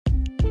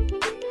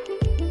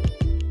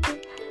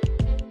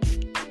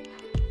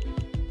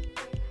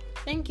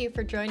Thank you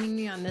for joining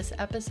me on this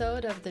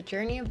episode of The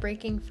Journey of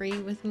Breaking Free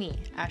with me,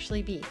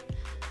 Ashley B.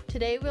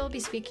 Today we'll be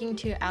speaking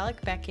to Alec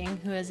Becking,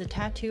 who is a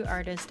tattoo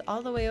artist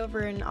all the way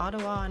over in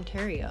Ottawa,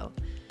 Ontario.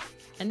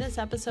 In this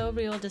episode,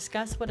 we will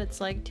discuss what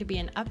it's like to be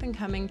an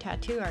up-and-coming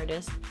tattoo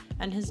artist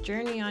and his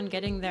journey on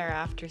getting there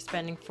after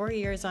spending 4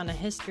 years on a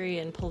history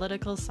and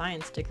political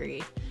science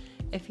degree.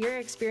 If you're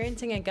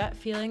experiencing a gut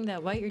feeling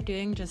that what you're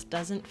doing just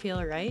doesn't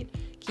feel right,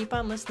 keep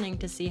on listening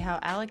to see how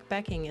Alec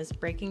Becking is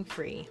breaking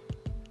free.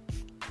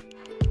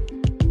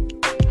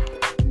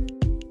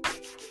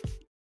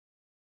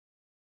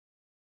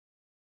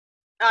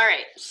 All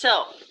right,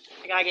 so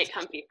I gotta get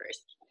comfy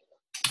first.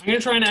 I'm gonna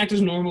try and act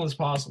as normal as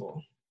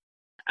possible.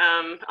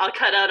 I'll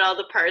cut out all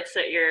the parts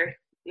that you're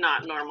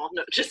not normal.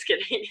 No, just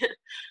kidding.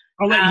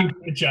 I'll let you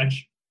be the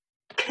judge.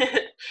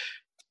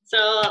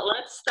 So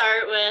let's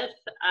start with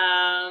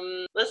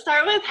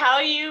how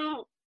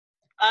you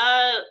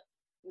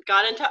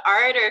got into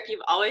art, or if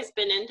you've always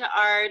been into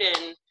art,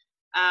 and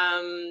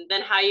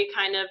then how you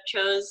kind of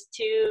chose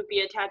to be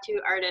a tattoo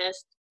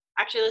artist.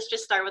 Actually, let's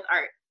just start with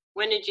art.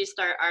 When did you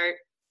start art?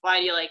 Why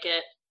do you like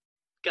it?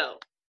 Go.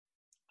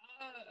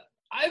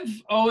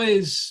 I've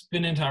always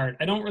been into art.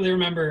 I don't really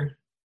remember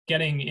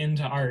getting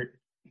into art.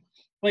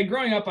 Like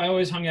growing up, I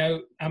always hung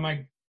out at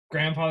my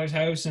grandfather's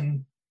house,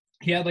 and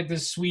he had like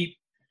this sweet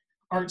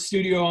art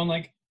studio on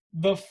like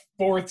the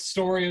 4th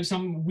story of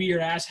some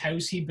weird ass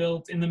house he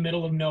built in the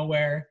middle of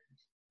nowhere.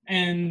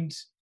 And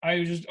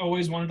I just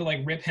always wanted to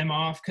like rip him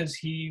off because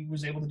he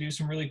was able to do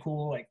some really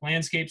cool like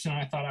landscapes, and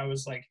I thought I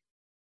was like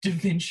Da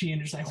Vinci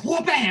and just like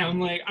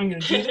whoop-bam, like I'm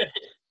gonna do this.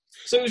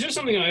 So it was just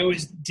something I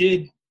always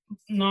did,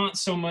 not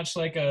so much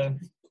like a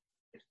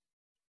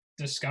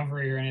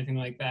discovery or anything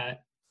like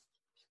that.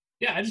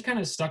 Yeah, I just kind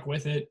of stuck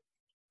with it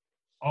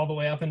all the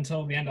way up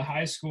until the end of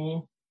high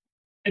school.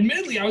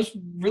 Admittedly, I was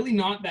really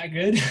not that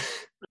good.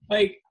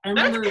 Like, I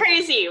remember... That's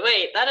crazy.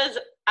 Wait, that is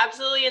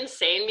absolutely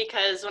insane,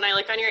 because when I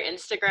look on your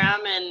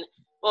Instagram, and,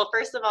 well,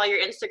 first of all, your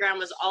Instagram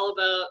was all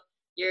about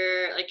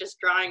your, like, just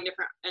drawing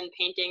different and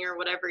painting or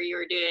whatever you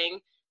were doing.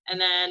 And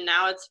then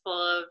now it's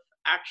full of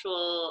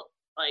actual,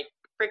 like,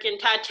 freaking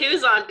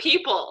tattoos on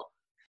people.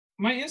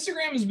 My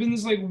Instagram has been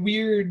this like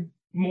weird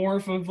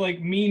morph of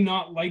like me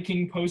not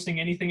liking posting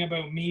anything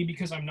about me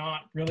because I'm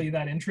not really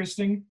that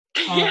interesting.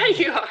 Yeah,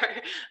 you are.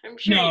 I'm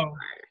sure you are.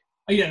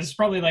 Yeah, it's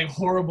probably like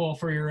horrible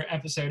for your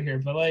episode here,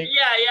 but like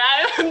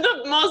yeah, I'm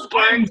the most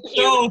boring. I'm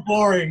so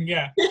boring.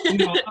 Yeah.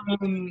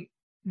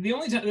 The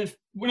only time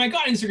when I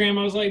got Instagram,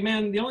 I was like,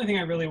 man, the only thing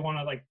I really want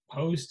to like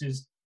post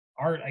is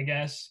art, I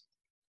guess.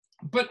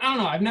 But I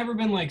don't know. I've never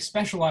been like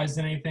specialized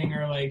in anything,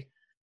 or like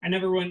I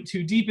never went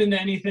too deep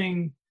into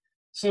anything.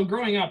 So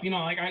growing up,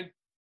 like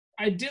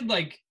I did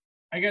like,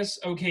 I guess,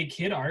 okay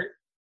kid art,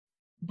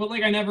 but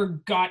like I never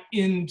got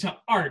into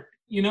art,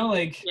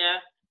 like yeah.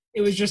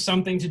 It was just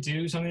something to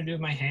do with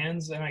my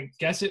hands. And I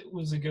guess it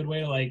was a good way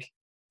to like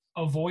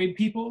avoid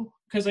people,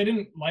 because I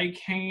didn't like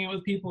hanging out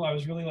with people. I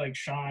was really like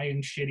shy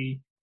and shitty.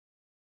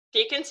 Do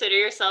you consider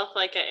yourself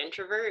like an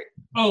introvert?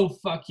 Oh,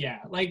 fuck yeah.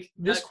 Like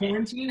this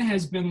quarantine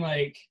has been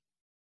like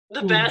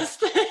the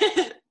best.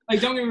 Like,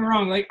 don't get me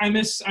wrong, like I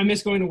miss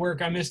going to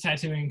work. I miss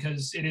tattooing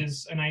because it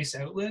is a nice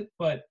outlet.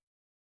 But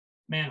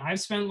man, I've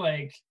spent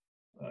like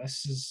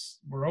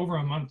we're over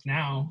a month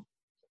now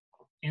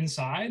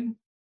inside,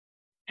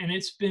 and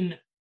it's been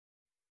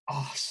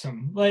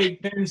awesome. Like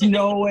there's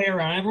no way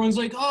around. Everyone's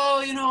like,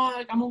 oh,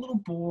 I'm a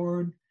little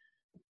bored.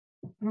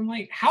 And I'm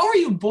like, how are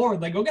you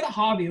bored? Like, go get a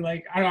hobby.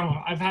 Like, I don't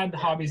know. I've had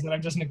hobbies that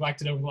I've just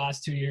neglected over the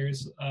last 2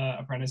 years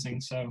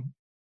apprenticing. So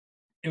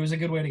it was a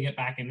good way to get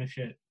back into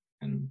shit.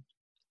 And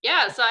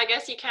yeah, so I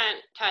guess you can't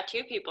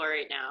tattoo people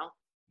right now.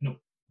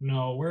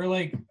 No, we're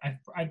like,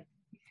 I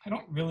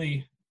don't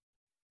really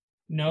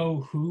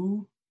know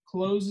who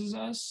closes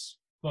us,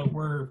 but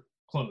we're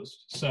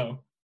closed.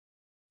 So,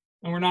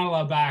 and we're not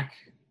allowed back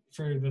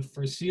for the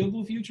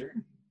foreseeable future.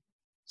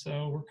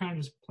 So we're kind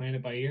of just playing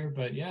it by ear,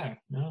 but yeah,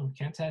 no,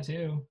 can't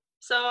tattoo.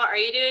 So are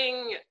you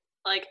doing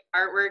like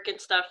artwork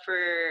and stuff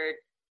for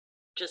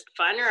just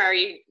fun, or are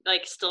you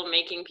like still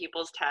making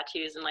people's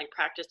tattoos and like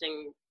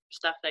practicing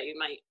stuff that you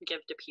might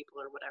give to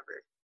people or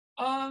whatever?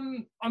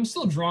 I'm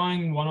still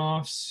drawing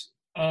one-offs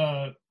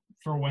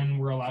for when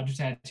we're allowed to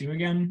tattoo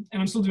again,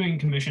 and I'm still doing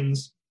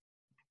commissions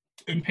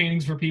and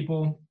paintings for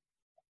people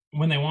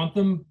when they want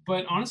them.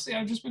 But honestly,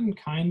 I've just been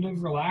kind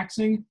of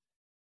relaxing.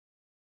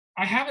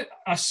 I have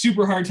a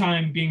super hard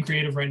time being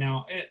creative right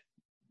now.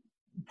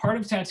 Part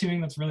of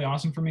tattooing that's really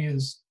awesome for me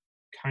is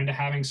kind of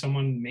having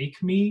someone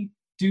make me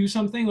do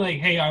something. Like,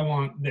 hey, I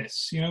want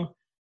this,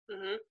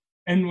 Mm-hmm.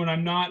 And when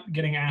I'm not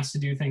getting asked to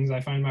do things, I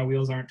find my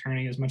wheels aren't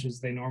turning as much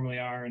as they normally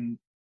are, and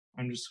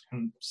I'm just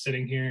kind of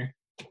sitting here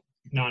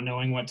not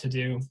knowing what to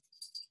do.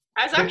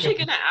 I was actually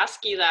going to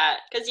ask you that,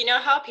 because you know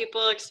how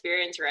people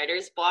experience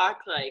writer's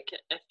block, like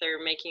if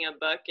they're making a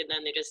book and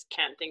then they just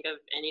can't think of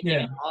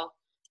anything at all.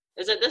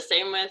 Is it the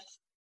same with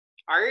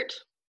art?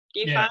 Do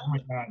you find? Oh my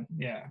God,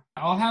 yeah.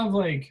 I'll have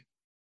like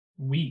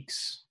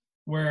weeks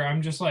where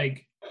I'm just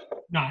like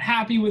not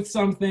happy with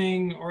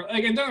something, or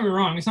like, and don't get me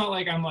wrong, it's not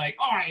like I'm like,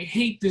 oh, I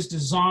hate this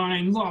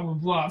design, blah blah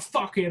blah,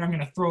 fuck it, I'm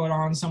gonna throw it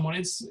on someone.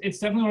 It's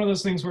definitely one of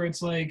those things where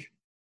it's like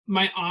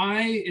my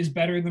eye is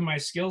better than my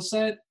skill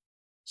set,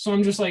 so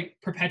I'm just like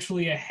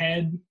perpetually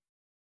ahead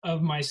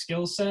of my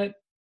skill set.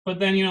 But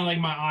then, you know, like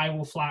my eye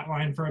will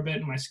flatline for a bit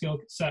and my skill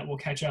set will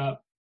catch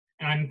up,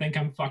 and I think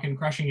I'm fucking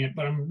crushing it,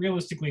 but I'm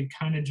realistically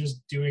kind of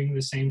just doing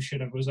the same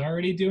shit I was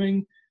already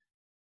doing.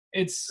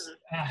 It's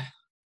I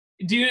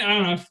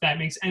don't know if that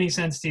makes any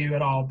sense to you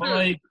at all, but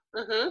like,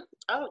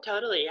 oh,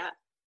 totally, yeah.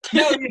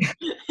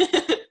 no,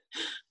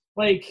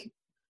 like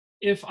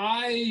if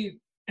I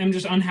am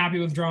just unhappy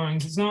with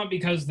drawings, it's not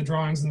because the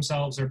drawings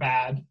themselves are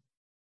bad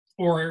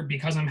or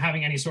because I'm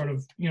having any sort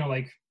of, you know,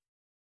 like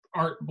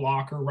art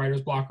block or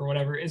writer's block or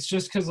whatever. It's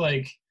just because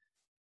like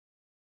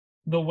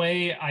the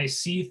way I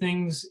see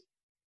things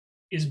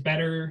is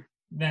better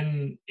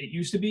than it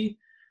used to be.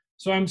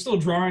 So I'm still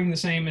drawing the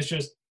same, it's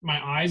just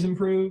my eyes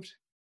improved.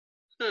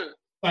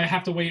 I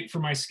have to wait for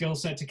my skill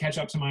set to catch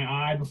up to my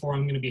eye before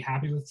I'm going to be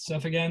happy with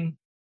stuff again.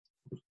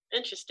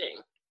 Interesting.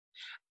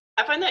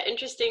 I find that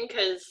interesting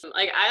because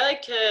like I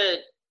like to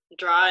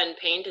draw and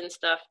paint and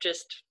stuff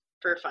just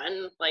for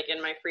fun, like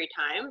in my free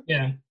time.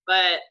 Yeah.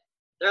 But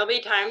there'll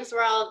be times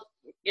where I'll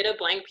get a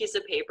blank piece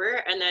of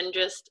paper and then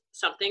just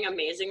something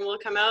amazing will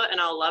come out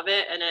and I'll love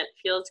it and it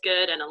feels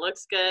good and it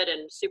looks good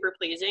and super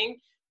pleasing.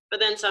 But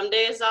then some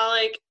days I'll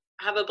like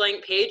have a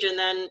blank page and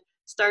then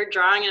start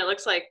drawing and it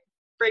looks like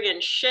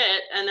friggin'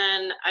 shit, and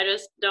then I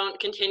just don't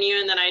continue,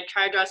 and then I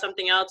try to draw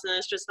something else and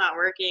it's just not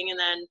working, and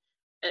then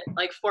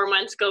like 4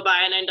 months go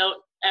by and I don't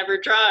ever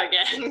draw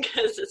again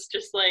because it's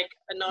just like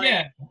annoying.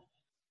 Yeah,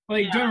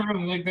 like don't get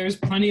me wrong, like there's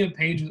plenty of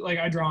pages, like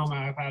I draw on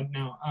my iPad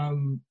now,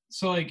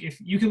 so like if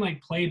you can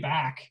like play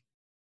back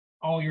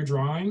all your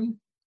drawing,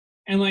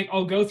 and like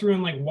I'll go through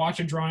and like watch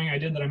a drawing I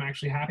did that I'm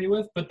actually happy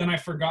with, but then I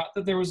forgot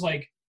that there was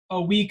like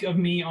a week of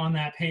me on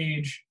that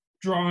page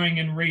drawing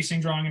and erasing,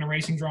 drawing and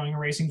erasing, drawing,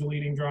 erasing,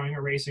 deleting, drawing,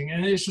 erasing.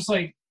 And it's just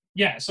like,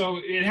 yeah, so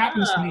it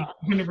happens to me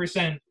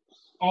 100%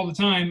 all the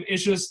time.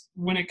 It's just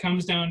when it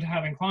comes down to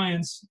having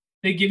clients,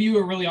 they give you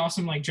a really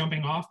awesome like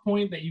jumping off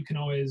point that you can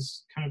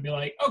always kind of be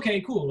like, okay,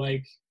 cool.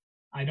 Like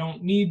I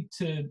don't need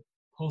to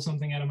pull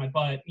something out of my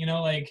butt, you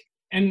know, like,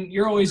 and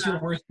you're always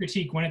your worst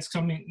critique when it's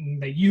something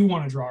that you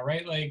want to draw,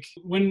 right? Like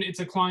when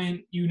it's a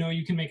client, you know,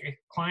 you can make a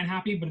client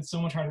happy, but it's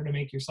so much harder to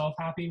make yourself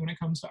happy when it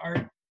comes to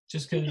art.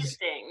 Just because.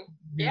 Interesting.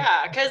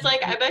 Yeah, because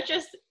like I bet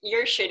just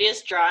your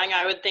shittiest drawing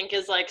I would think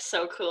is like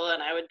so cool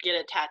and I would get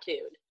it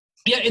tattooed.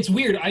 Yeah, it's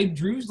weird. I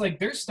drew like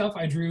there's stuff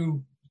I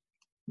drew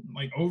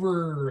like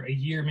over a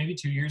year, maybe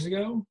 2 years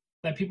ago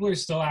that people are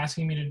still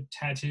asking me to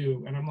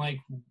tattoo, and I'm like,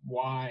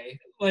 why?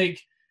 Like,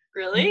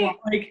 really?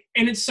 Like,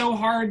 and it's so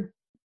hard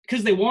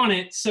because they want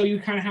it, so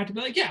you kind of have to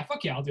be like, yeah,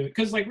 fuck yeah, I'll do it.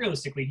 Because like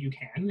realistically, you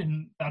can,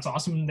 and that's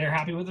awesome. They're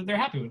happy with it. They're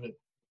happy with it.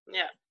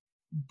 Yeah.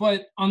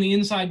 But on the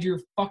inside,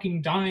 you're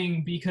fucking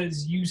dying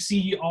because you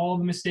see all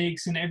the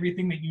mistakes and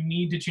everything that you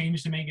need to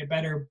change to make it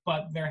better,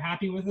 but they're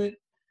happy with it.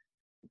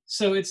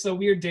 So it's a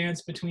weird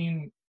dance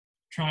between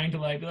trying to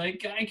like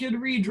I could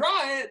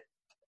redraw it,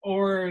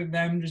 or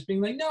them just being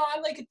like, no, I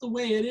like it the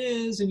way it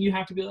is, and you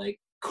have to be like,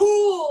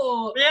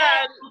 cool,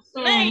 yeah,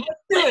 awesome, let's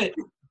do it.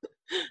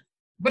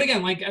 But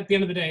again, like at the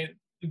end of the day,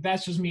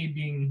 that's just me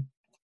being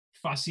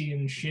fussy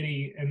and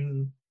shitty,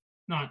 and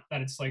not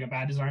that it's like a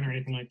bad design or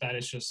anything like that.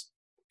 It's just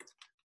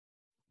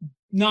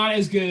not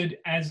as good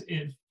as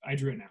if I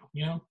drew it now,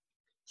 you know?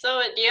 So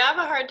do you have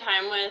a hard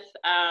time with,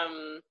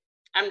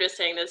 I'm just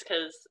saying this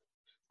because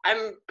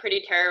I'm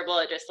pretty terrible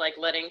at just like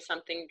letting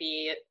something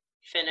be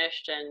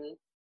finished, and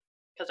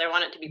because I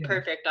want it to be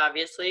perfect,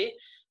 obviously,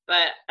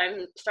 but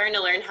I'm starting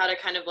to learn how to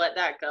kind of let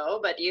that go.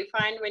 But do you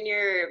find when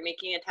you're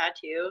making a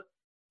tattoo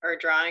or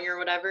drawing or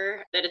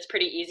whatever, that it's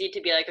pretty easy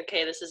to be like,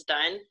 okay, this is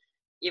done,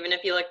 even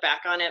if you look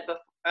back on it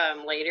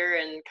later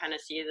and kind of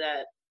see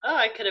that, oh,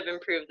 I could have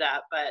improved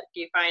that? But do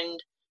you find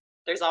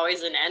there's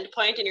always an end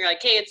point and you're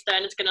like, hey, it's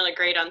done, it's going to look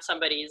great on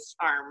somebody's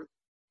arm?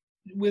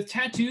 With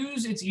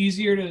tattoos, it's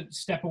easier to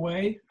step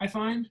away, I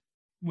find.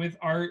 With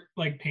art,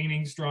 like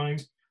paintings,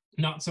 drawings,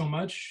 not so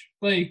much.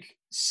 Like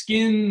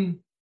skin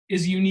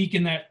is unique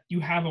in that you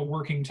have a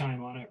working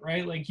time on it,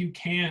 right? Like you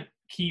can't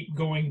keep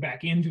going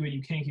back into it.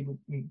 You can't keep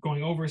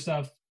going over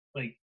stuff.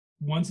 Like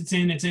once it's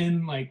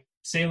in, like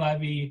c'est la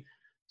vie.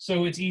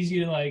 So it's easy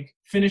to like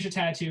finish a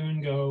tattoo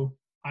and go,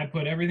 I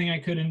put everything I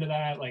could into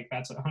that. Like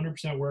that's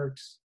 100%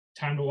 worked.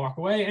 Time to walk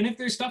away. And if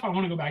there's stuff I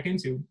want to go back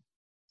into,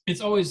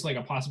 it's always like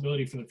a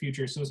possibility for the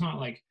future. So it's not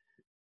like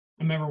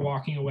I'm ever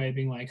walking away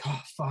being like,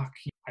 oh fuck,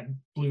 I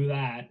blew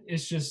that.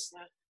 It's just,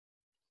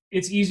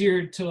 it's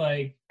easier to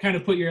like kind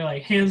of put your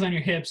like hands on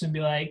your hips and be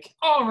like,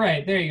 all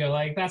right, there you go.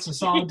 Like that's a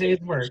solid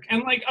day's work.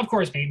 And like, of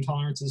course, pain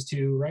tolerances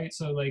too, right?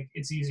 So like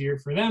it's easier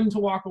for them to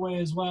walk away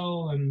as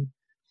well. And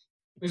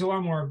there's a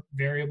lot more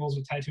variables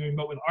with tattooing,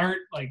 but with art,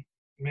 like,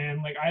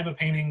 man, like I have a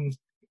painting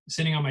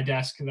sitting on my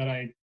desk that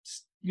I,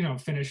 you know,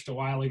 finished a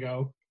while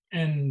ago,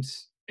 and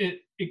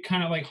it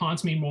kind of like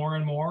haunts me more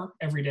and more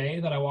every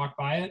day that I walk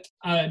by it.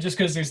 Just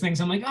because there's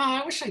things I'm like,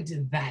 oh, I wish I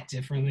did that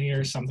differently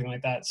or something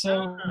like that.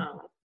 So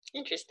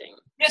interesting.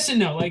 Yes and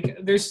no. Like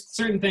there's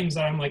certain things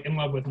that I'm like in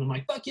love with, and I'm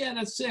like, fuck yeah,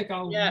 that's sick.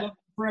 I'll love it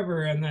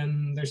forever. And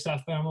then there's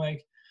stuff that I'm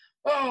like,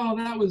 oh,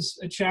 that was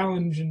a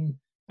challenge, and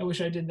I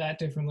wish I did that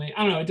differently.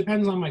 I don't know. It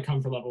depends on my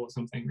comfort level with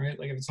something, right?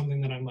 Like if it's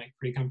something that I'm like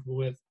pretty comfortable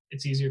with,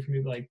 it's easier for me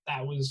to be like,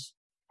 that was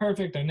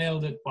perfect. I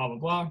nailed it. Blah blah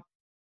blah.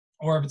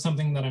 Or if it's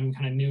something that I'm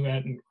kind of new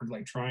at and or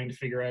like trying to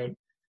figure out,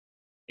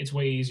 it's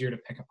way easier to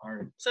pick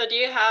apart. So do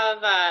you have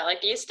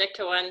do you stick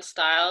to one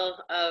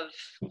style of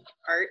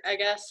art, I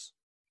guess?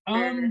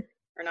 Or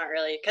not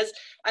really? Because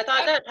I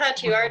thought that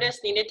tattoo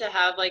artists needed to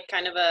have like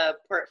kind of a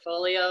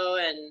portfolio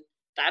and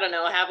I don't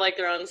know, have like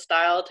their own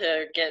style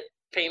to get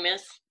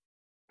famous.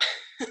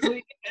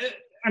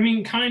 I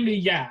mean, kind of,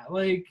 yeah.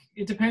 Like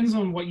it depends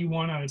on what you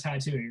want out of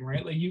tattooing,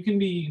 right? Like you can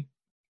be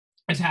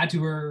a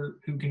tattooer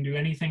who can do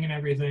anything and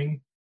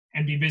everything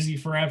and be busy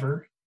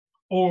forever,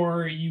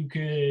 or you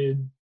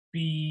could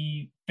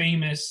be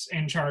famous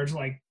and charge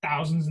like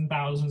thousands and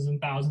thousands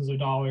and thousands of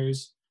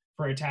dollars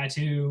for a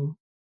tattoo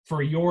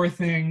for your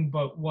thing,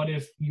 but what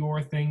if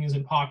your thing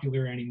isn't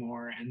popular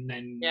anymore and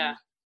then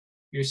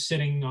you're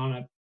sitting on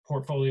a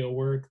portfolio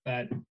work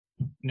that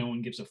no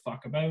one gives a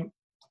fuck about?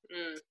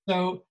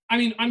 So, I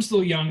mean, I'm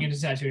still young into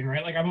tattooing,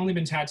 right? Like I've only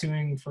been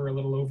tattooing for a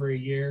little over a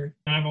year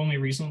and I've only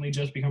recently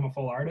just become a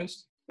full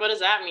artist. What does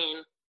that mean?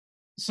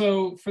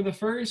 So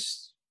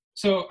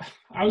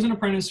I was an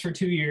apprentice for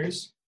 2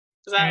 years.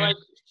 Is that like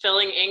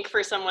filling ink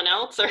for someone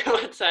else, or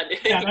what's that doing?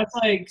 Yeah, that's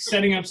like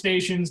setting up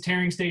stations,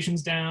 tearing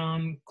stations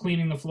down,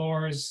 cleaning the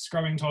floors,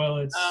 scrubbing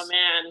toilets. Oh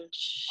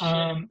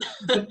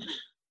man.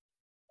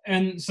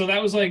 And so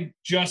that was like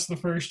just the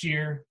first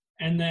year,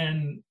 and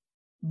then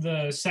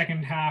the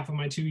second half of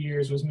my 2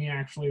 years was me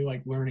actually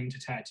like learning to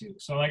tattoo.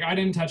 So like I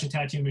didn't touch a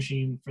tattoo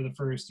machine for the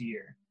first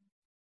year.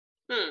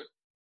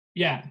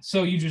 Yeah,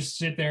 so you just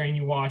sit there and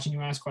you watch and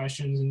you ask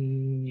questions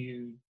and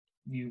you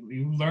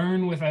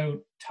learn without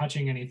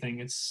touching anything.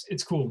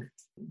 It's cool.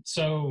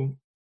 So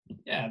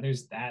yeah,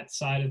 there's that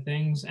side of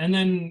things. And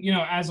then, you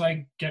know, as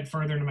I get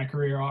further into my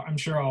career, I'm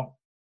sure I'll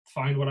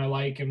find what I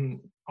like and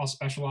I'll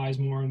specialize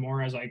more and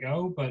more as I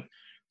go. But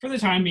for the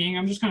time being,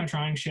 I'm just kind of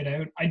trying shit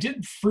out. I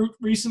did fruit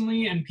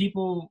recently and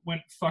people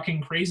went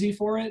fucking crazy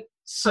for it.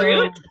 So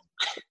fruit?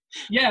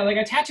 Yeah, like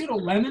I tattooed a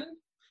lemon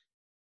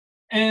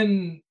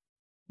and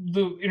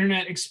the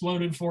internet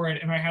exploded for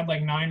it, and I had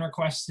like 9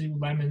 requests to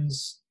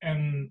lemons,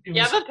 and it was.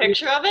 You have a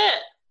picture of it?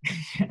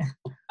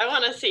 I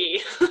want to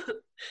see.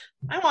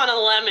 I want a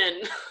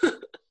lemon.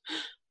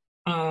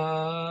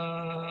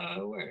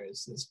 Where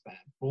is this bad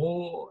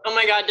boy? Oh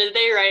my god, did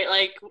they write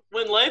like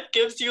when life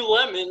gives you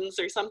lemons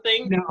or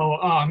something? No,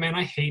 oh man,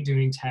 I hate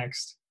doing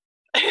text.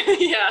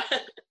 Yeah. I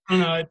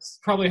don't know, it's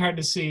probably hard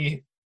to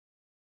see.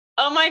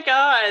 Oh my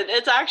god,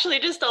 it's actually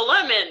just a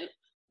lemon.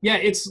 Yeah,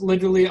 it's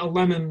literally a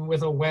lemon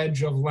with a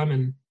wedge of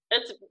lemon.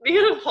 It's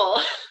beautiful.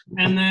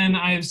 And then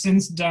I've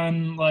since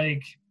done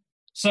like,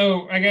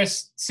 so I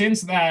guess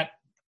since that,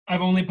 I've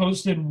only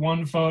posted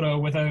one photo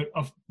without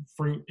a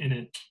fruit in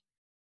it.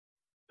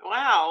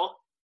 Wow.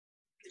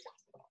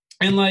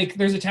 And like,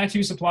 there's a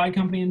tattoo supply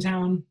company in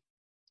town,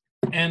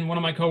 and one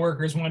of my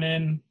coworkers went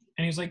in,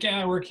 and he's like,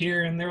 yeah, I work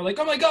here. And they were like,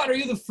 oh my God, are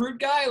you the fruit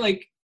guy?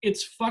 Like,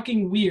 it's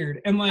fucking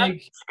weird. And like,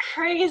 that's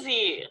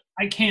crazy.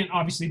 I can't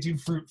obviously do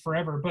fruit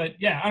forever, but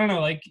yeah, I don't know.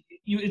 Like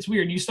it's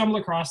weird. You stumble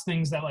across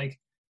things that like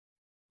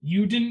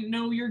you didn't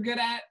know you're good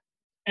at.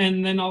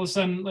 And then all of a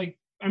sudden, like,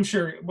 I'm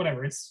sure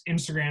whatever, it's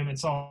Instagram,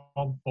 it's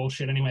all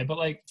bullshit anyway, but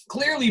like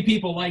clearly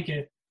people like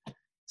it.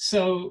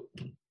 So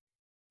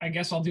I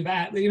guess I'll do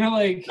that. You know,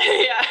 like,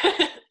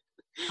 yeah.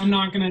 I'm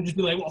not going to just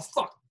be like, well,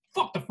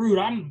 fuck the fruit.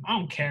 I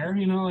don't care.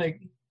 You know, like,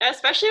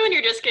 especially when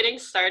you're just getting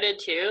started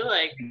too,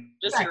 like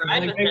just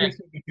ride with it.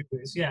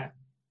 Yeah.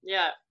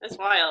 Yeah, that's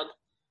wild.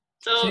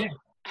 So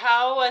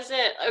how was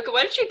it? Okay,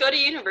 what did you go to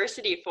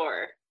university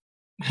for?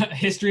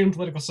 History and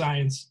political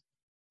science.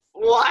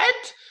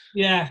 What?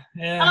 Yeah.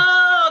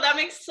 Oh, that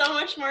makes so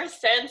much more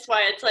sense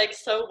why it's like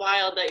so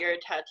wild that you're a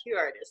tattoo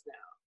artist now.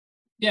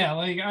 Yeah,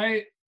 like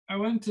I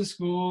went to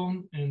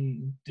school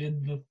and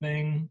did the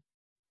thing.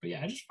 But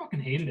yeah, I just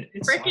fucking hated it.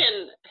 It's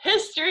freaking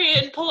history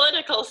and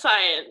political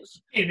science.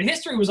 Hey, the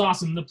history was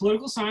awesome. The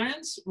political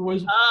science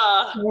was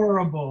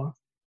horrible.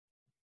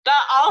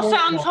 That all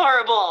sounds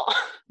horrible.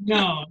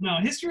 No,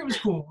 history was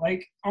cool.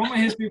 Like, all my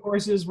history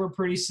courses were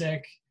pretty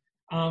sick,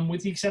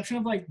 with the exception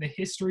of, like, the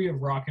history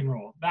of rock and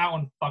roll. That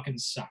one fucking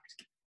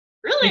sucked.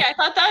 Really? I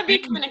thought that would be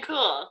kind of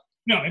cool.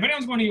 No, if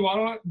anyone's going to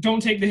Ottawa,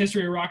 don't take the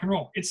history of rock and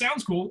roll. It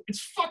sounds cool.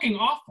 It's fucking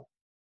awful.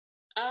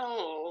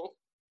 Oh.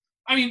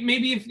 I mean,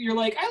 maybe if you're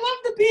like, I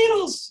love the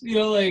Beatles, you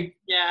know, like,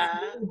 yeah,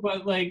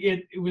 but like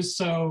it was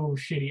so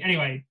shitty.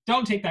 Anyway,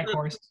 don't take that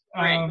course.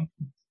 Right.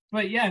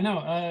 But yeah, no,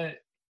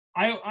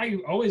 I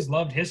always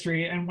loved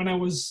history, and when I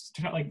was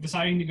like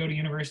deciding to go to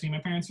university, my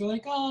parents were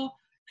like, oh,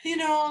 you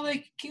know,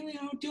 like, can you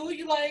do what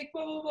you like,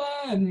 blah blah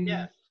blah, and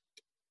yeah.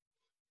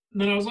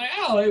 then I was like,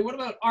 oh, like, what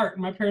about art?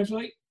 And my parents were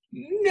like,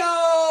 No,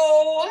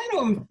 I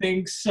don't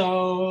think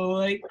so.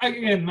 Like,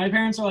 again, my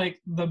parents are like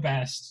the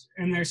best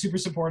and they're super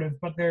supportive,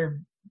 but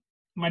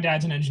my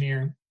dad's an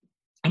engineer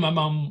and my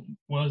mom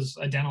was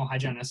a dental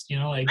hygienist, you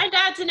know, like, My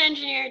dad's an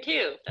engineer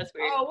too. That's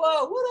weird. oh,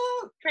 whoa,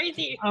 what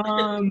Crazy.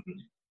 up?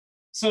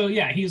 So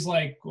yeah, he's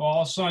like,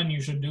 well, son,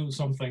 you should do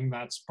something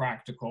that's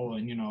practical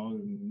and,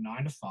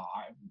 9 to 5.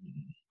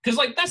 Cause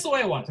like, that's the way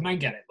it was. And I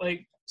get it.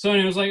 Like, so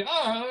I was like,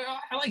 oh,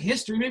 I like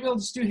history. Maybe I'll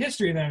just do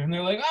history then. And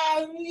they're like,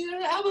 oh,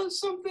 yeah, how about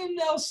something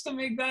else to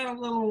make that a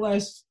little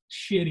less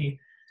shitty?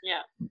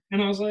 Yeah.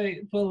 And I was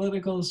like,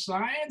 political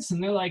science?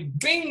 And they're like,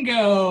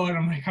 bingo. And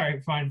I'm like, all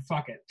right, fine,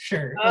 fuck it.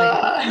 Sure.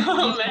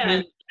 Oh,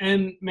 man.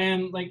 And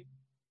man, like,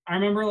 I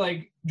remember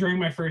like during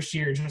my first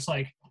year, just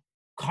like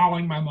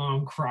calling my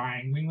mom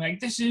crying, being like,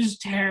 this is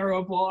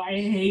terrible. I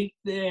hate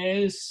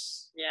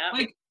this. Yeah.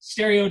 Like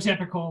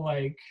stereotypical,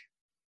 like,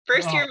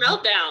 First year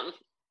meltdown.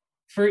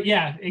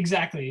 Yeah,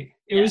 exactly.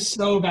 It was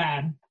so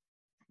bad.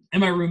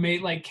 And my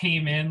roommate like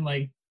came in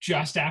like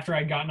just after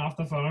I'd gotten off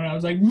the phone. And I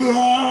was like, and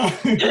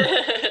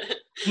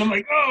I'm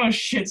like, oh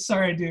shit,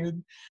 sorry,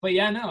 dude. But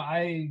yeah, no,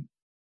 I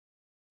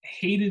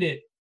hated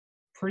it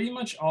pretty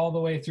much all the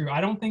way through.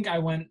 I don't think I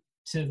went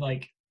to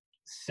like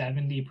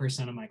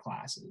 70% of my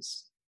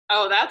classes.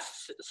 Oh,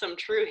 that's some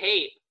true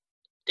hate.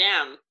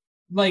 Damn.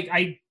 Like,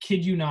 I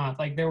kid you not,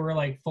 like there were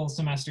like full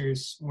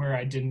semesters where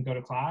I didn't go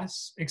to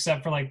class,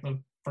 except for like the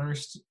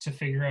first to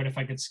figure out if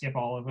I could skip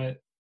all of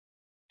it,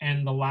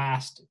 and the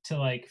last to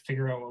like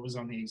figure out what was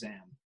on the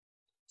exam.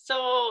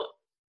 So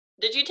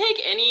did you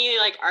take any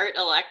like art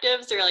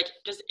electives or like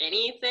just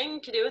anything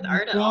to do with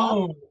art at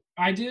all? No,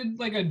 I did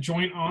like a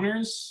joint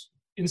honors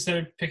instead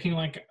of picking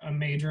like a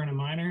major and a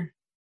minor.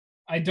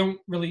 I don't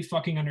really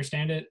fucking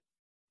understand it,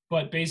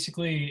 but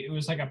basically it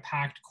was like a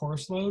packed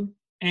course load.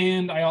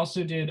 And I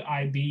also did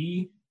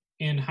IB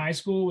in high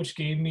school, which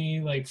gave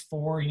me like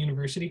 4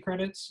 university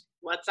credits.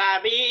 What's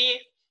IB?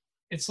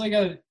 It's like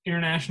a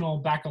international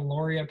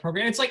baccalaureate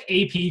program. It's like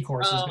AP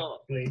courses,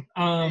 basically.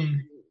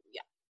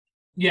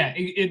 Yeah,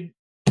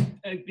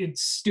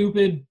 it's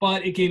stupid,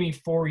 but it gave me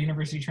 4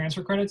 university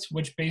transfer credits,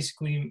 which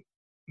basically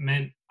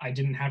meant I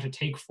didn't have to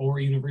take 4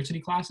 university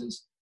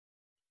classes,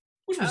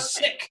 which was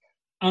sick,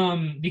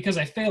 because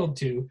I failed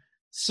to.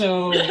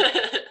 So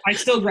I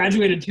still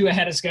graduated 2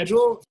 ahead of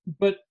schedule,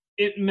 but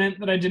it meant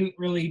that I didn't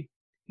really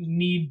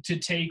need to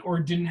take or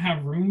didn't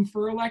have room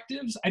for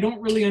electives. I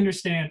don't really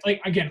understand.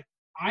 Like, again,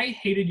 I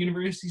hated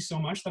university so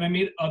much that I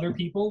made other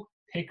people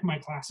pick my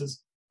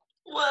classes.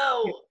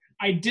 Whoa.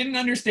 I didn't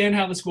understand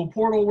how the school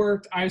portal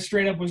worked. I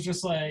straight up was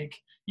just like,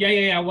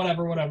 yeah,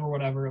 whatever.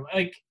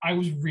 Like, I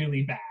was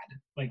really bad.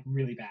 Like,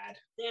 really bad.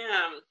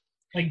 Damn.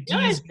 Like,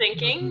 I was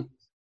thinking,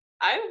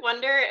 I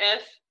wonder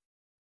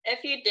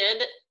if you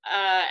did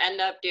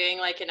end up doing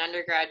like an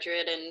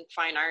undergraduate in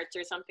fine arts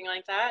or something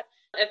like that,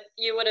 if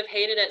you would have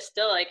hated it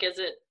still, like, is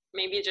it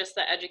maybe just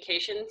the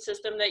education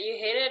system that you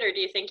hated, or do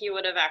you think you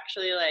would have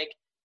actually like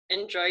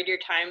enjoyed your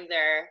time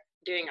there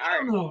doing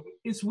art? I don't know.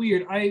 It's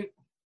weird.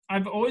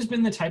 I've always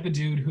been the type of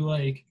dude who,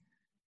 like,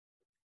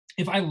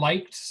 if I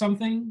liked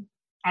something,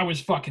 I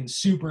was fucking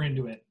super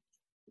into it.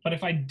 But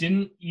if I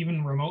didn't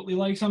even remotely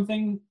like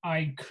something,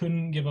 I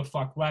couldn't give a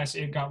fuck less.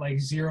 It got like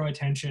 0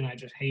 attention. I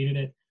just hated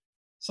it.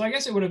 So I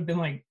guess it would have been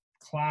like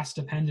class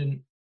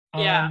dependent.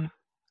 Yeah,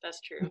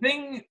 that's true. The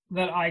thing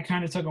that I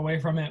kind of took away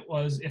from it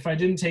was if I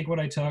didn't take what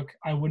I took,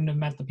 I wouldn't have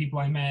met the people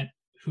I met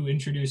who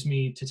introduced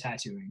me to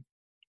tattooing.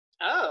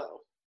 Oh.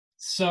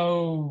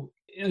 So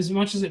as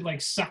much as it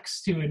like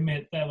sucks to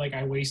admit that like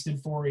I wasted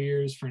 4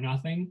 years for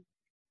nothing,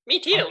 me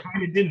too. I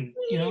kind of didn't,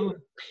 you know?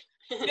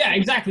 Yeah,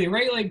 exactly,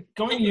 right? Like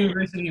going to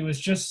university was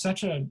just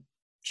such a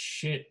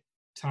shit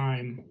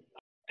time.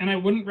 And I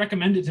wouldn't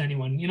recommend it to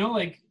anyone, you know?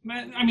 Like,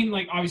 I mean,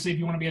 like, obviously, if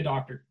you want to be a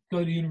doctor,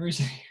 go to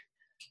university.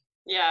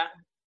 Yeah.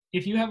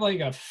 If you have like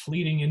a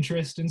fleeting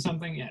interest in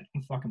something, yeah,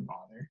 don't fucking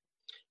bother.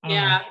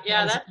 Yeah,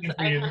 I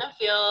kind of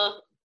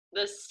feel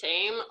the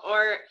same.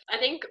 Or I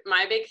think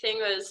my big thing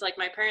was like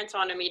my parents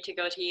wanted me to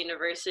go to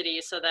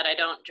university so that I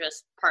don't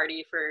just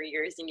party for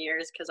years and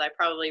years, because I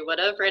probably would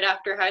have right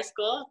after high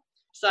school.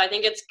 So I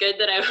think it's good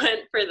that I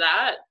went for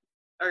that,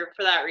 or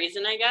for that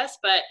reason, I guess.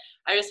 But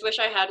I just wish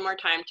I had more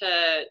time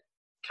to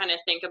kind of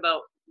think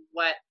about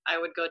what I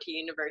would go to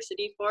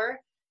university for.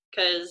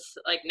 Because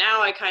like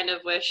now I kind of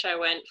wish I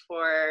went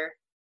for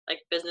like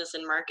business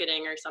and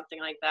marketing or something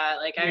like that.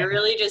 Like I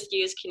really just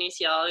use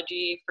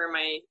kinesiology for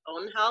my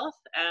own health.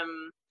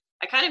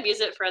 I kind of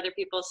use it for other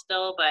people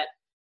still, but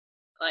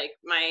like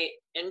my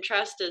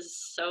interest is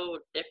so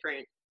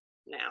different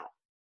now.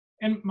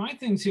 And my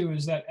thing too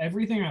is that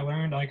everything I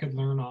learned, I could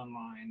learn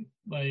online.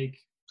 Like,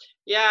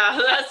 yeah,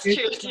 that's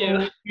true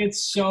too.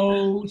 It's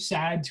so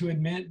sad to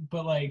admit,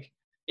 but like,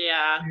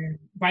 yeah,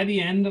 by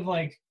the end of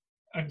like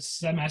a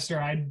semester,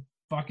 I'd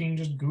fucking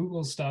just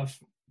Google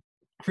stuff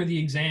for the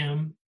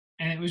exam,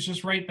 and it was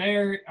just right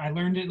there. I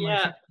learned it in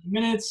like 15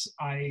 minutes.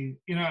 I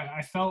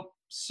felt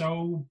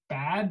so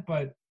bad,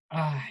 but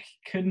I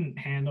couldn't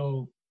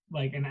handle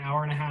like an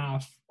hour and a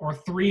half or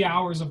 3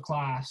 hours of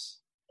class.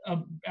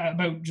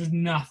 about just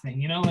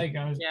nothing, like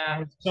I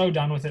was so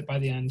done with it by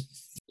the end.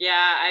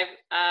 Yeah,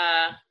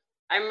 I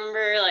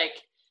remember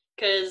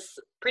because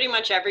pretty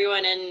much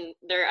everyone in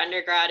their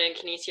undergrad in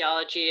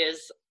kinesiology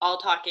is all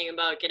talking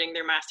about getting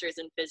their master's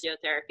in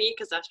physiotherapy,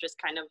 because that's just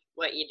kind of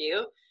what you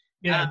do.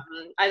 Yeah.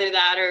 Either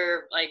that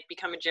or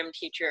become a gym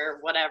teacher or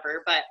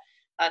whatever, but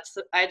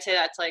I'd say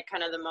that's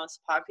kind of the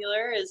most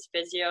popular is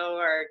physio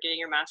or getting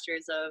your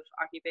master's of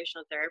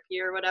occupational therapy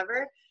or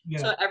whatever. Yeah.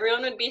 So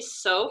everyone would be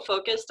so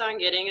focused on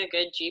getting a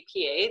good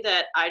GPA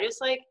that I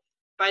just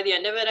by the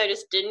end of it, I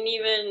just didn't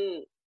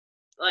even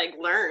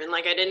learn.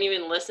 I didn't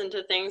even listen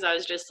to things. I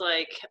was just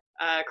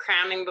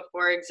cramming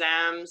before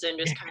exams and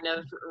just kind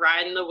of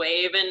riding the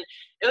wave. And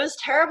it was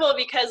terrible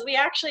because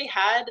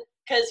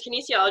because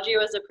kinesiology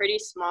was a pretty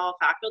small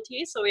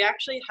faculty, so we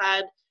actually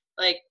had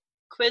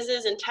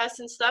quizzes and tests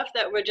and stuff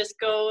that would just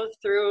go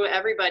through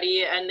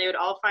everybody, and they would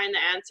all find the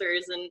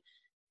answers, and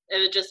it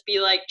would just be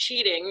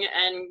cheating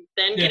and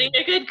then getting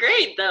a good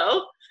grade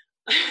though.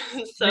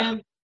 So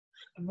man,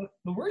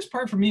 the worst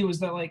part for me was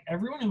that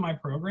everyone in my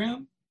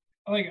program,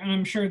 and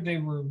I'm sure they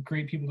were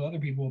great people to other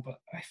people, but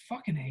I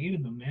fucking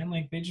hated them,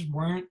 man. They just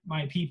weren't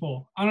my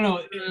people. I don't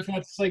know if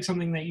that's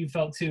something that you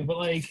felt too, but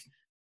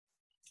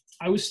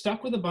I was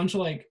stuck with a bunch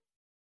of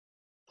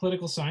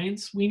political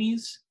science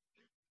weenies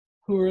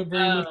who are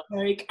very much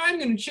I'm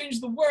going to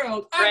change the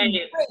world. I'm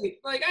great.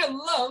 I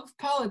love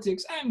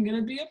politics. I'm going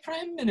to be a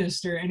prime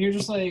minister. And you're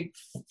just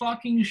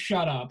fucking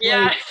shut up.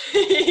 Yeah.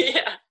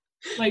 Yeah.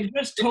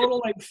 Just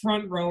total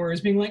front rowers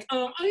being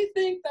I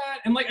think that.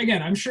 And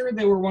again, I'm sure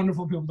they were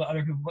wonderful people to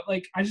other people, but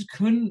I just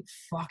couldn't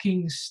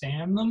fucking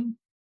stand them,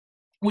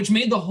 which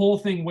made the whole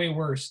thing way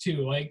worse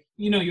too.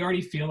 You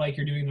already feel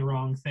you're doing the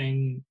wrong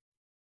thing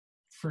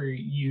for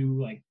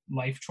you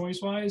life choice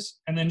wise,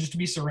 and then just to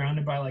be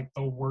surrounded by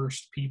the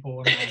worst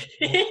people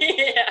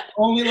yeah,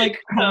 only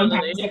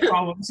totally. the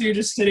problem. So you're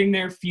just sitting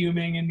there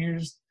fuming, and you're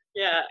just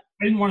I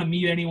didn't want to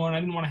meet anyone. I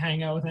didn't want to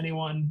hang out with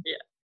anyone. Yeah,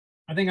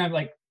 I think I've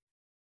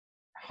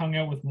hung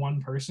out with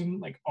one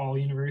person all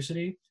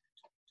university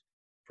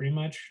pretty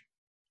much.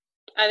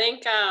 I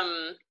think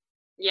that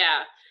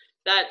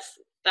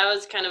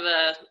was kind of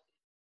a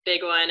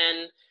big one,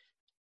 and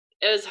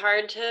it was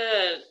hard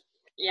to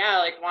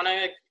want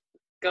to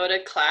go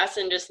to class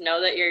and just know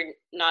that you're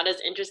not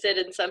as interested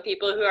in some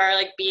people who are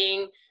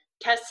being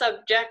test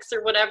subjects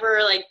or whatever,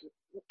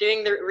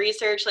 doing the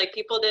research.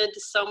 People did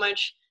so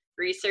much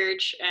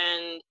research,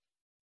 and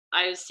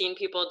I've seen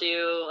people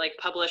do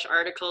publish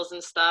articles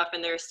and stuff,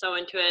 and they're so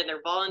into it, and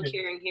they're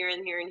volunteering here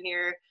and here and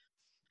here.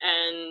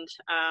 And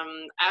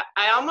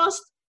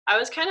I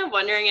was kind of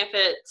wondering if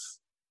it's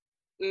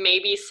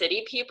maybe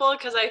city people,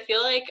 because I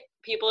feel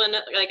people in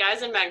I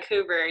was in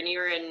Vancouver and you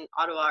were in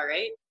Ottawa,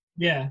 right?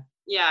 Yeah.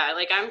 Yeah,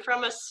 I'm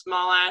from a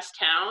small ass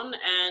town,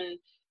 and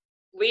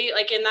we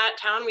in that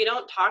town we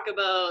don't talk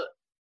about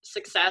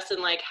success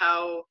and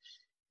how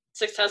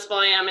successful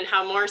I am and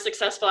how more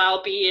successful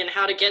I'll be and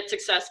how to get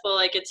successful.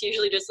 It's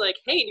usually just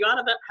hey, do you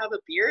want to have a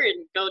beer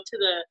and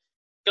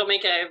go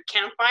make a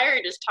campfire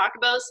and just talk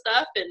about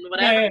stuff and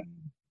whatever.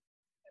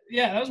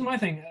 Yeah, that was my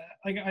thing.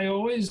 I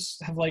always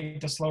have a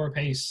slower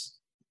pace,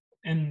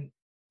 and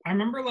I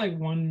remember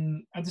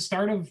one at the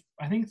start of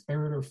I think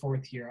third or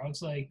fourth year, I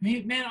was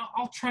man,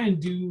 I'll try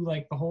and do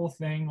the whole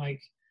thing.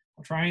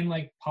 I'll try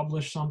and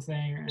publish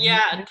something. And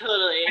yeah,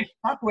 totally. I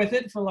stuck with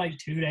it for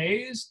 2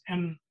 days,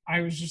 and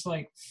I was just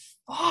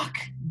fuck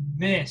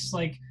this.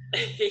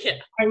 Yeah.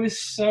 I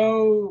was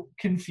so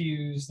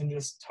confused and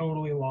just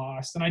totally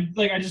lost, and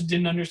I just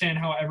didn't understand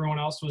how everyone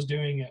else was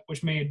doing it,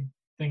 which made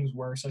things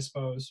worse, I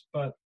suppose.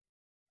 But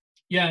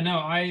yeah, no,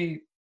 I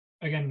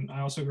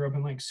also grew up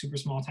in super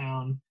small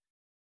town.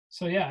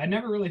 So yeah, I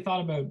never really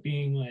thought about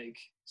being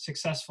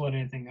successful at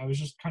anything. I was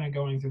just kind of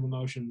going through the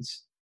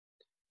motions.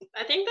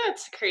 I think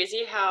that's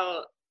crazy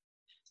how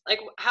it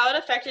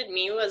affected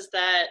me was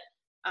that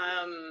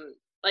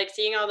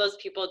seeing all those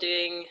people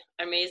doing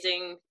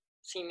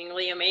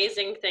seemingly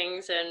amazing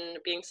things and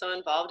being so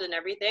involved in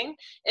everything,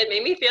 it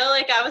made me feel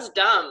I was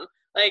dumb.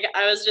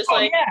 I was just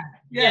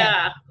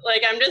yeah,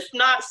 I'm just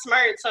not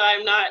smart, so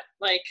I'm not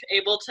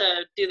able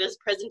to do this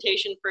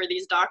presentation for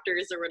these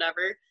doctors or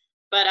whatever.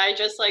 But I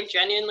just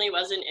genuinely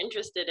wasn't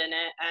interested in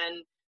it,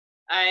 and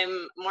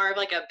I'm more of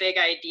a big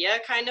idea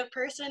kind of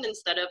person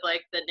instead of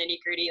the nitty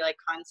gritty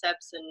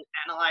concepts and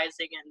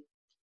analyzing and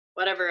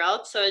whatever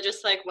else. So it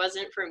just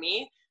wasn't for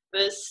me. It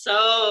was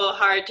so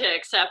hard to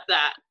accept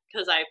that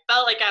because I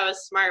felt I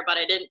was smart, but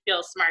I didn't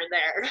feel smart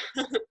there.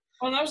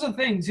 Well, that was the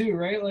thing too,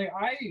 right?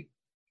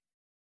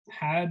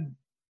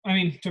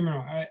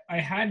 I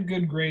had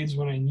good grades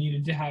when I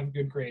needed to have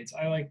good grades.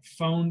 I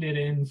phoned it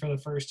in for the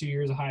first 2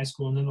 years of high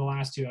school, and then the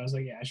last 2 I was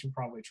yeah, I should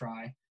probably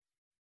try.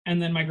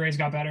 And then my grades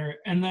got better,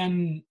 and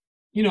then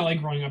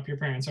growing up, your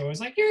parents are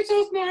always you're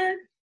so smart.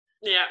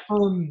 Yeah.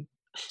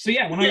 So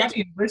yeah, when I got to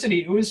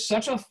university, it was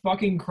such a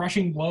fucking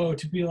crushing blow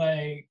to be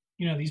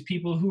these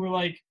people who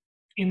were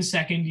in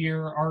second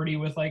year already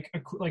with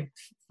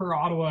for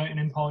Ottawa and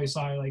in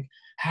poli-sci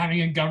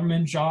having a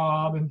government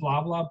job and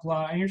blah blah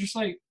blah, and you're just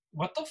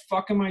what the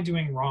fuck am I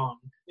doing wrong?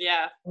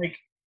 Yeah. Like,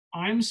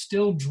 I'm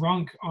still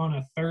drunk on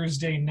a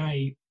Thursday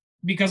night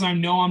because I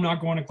know I'm not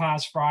going to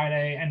class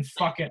Friday, and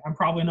fuck it, I'm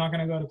probably not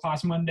going to go to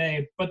class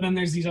Monday. But then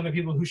there's these other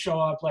people who show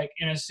up like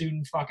in a suit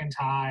and fucking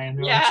tie, and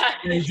they're like,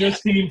 they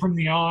just came from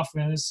the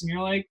office, and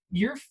you're like,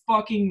 you're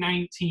fucking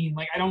 19.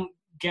 Like, I don't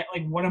get,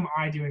 like, what am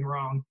I doing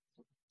wrong?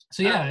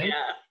 So yeah,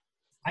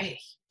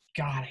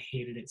 God, I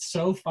hated it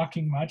so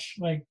fucking much.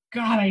 Like,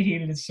 God, I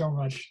hated it so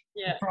much.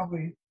 Yeah. I'm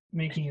probably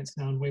making it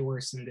sound way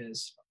worse than it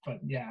is. But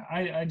yeah,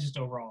 I just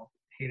overall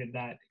hated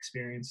that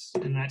experience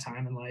and that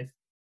time in life.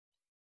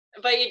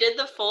 But you did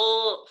the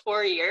full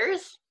 4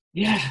 years?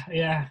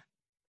 Yeah.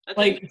 That's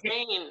like,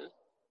 insane.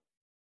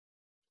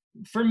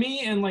 For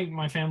me and, like,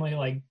 my family,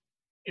 like,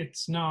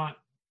 it's not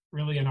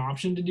really an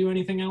option to do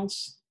anything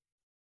else.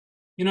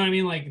 You know what I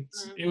mean? Like,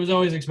 it was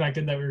always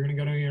expected that we were going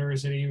to go to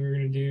university, we were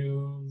going to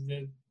do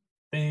the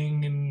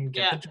thing and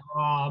get the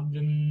job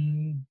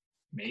and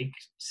make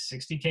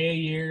 $60K a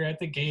year at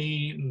the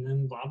gate and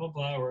then blah, blah,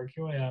 blah, work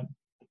your way up.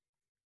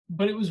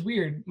 But it was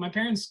weird. My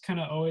parents kind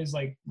of always,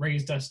 like,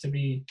 raised us to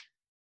be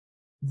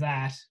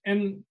that.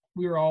 And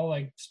we were all,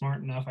 like,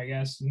 smart enough, I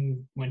guess,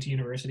 and went to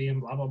university and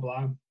blah, blah,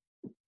 blah.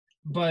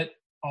 But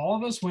all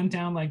of us went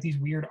down, like, these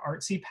weird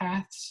artsy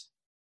paths.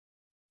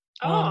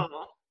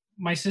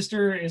 My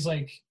sister is,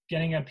 like,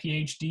 getting a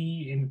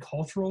PhD in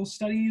cultural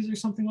studies or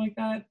something like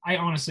that. I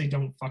honestly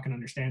don't fucking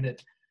understand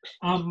it.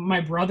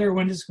 My brother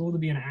went to school to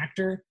be an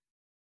actor.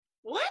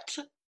 What?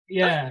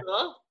 Yeah. That's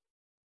cool.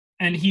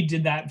 And he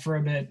did that for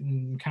a bit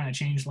and kind of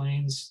changed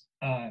lanes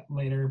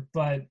later.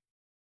 But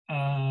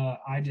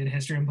I did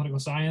history and political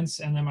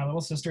science, and then my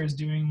little sister is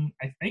doing,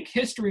 I think,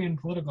 history and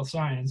political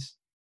science.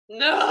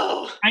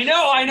 No. I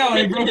know.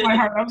 It broke my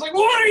heart. I was like,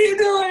 what are you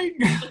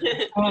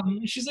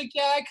doing? She's like,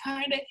 yeah, I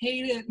kind of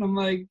hate it. And I'm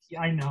like,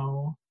 yeah, I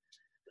know.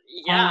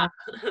 Yeah.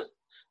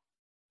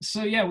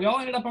 So yeah, we all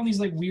ended up on these,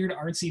 like, weird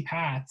artsy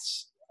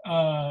paths.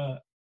 But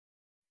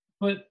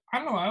I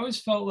don't know, I always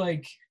felt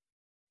like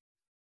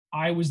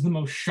I was the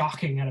most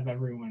shocking out of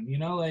everyone, you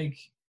know? Like,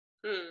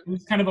 it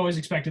was kind of always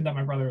expected that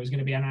my brother was going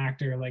to be an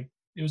actor. Like,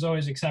 it was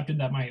always accepted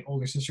that my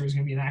older sister was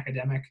going to be an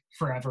academic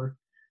forever.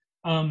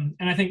 And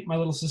I think my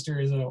little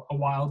sister is a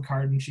wild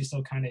card, and she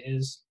still kind of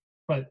is.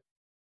 But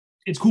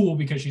it's cool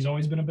because she's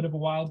always been a bit of a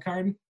wild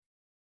card.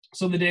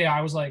 So the day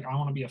I was like, I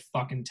want to be a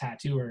fucking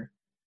tattooer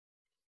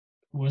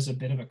was a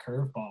bit of a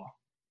curveball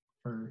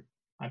for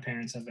my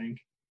parents, I think.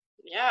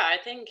 Yeah, I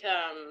think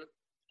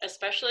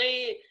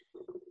especially,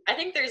 I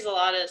think there's a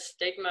lot of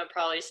stigma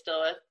probably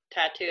still with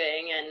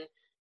tattooing, and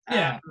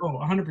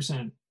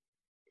 100%.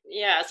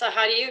 Yeah, so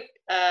how do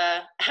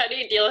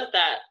you deal with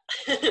that?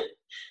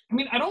 I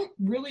mean, I don't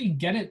really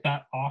get it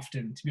that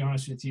often, to be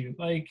honest with you.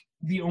 Like,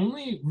 the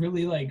only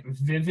really, like,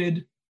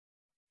 vivid,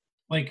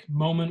 like,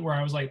 moment where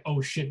I was like,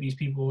 oh shit, these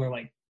people are,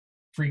 like,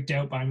 freaked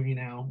out by me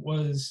now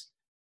was,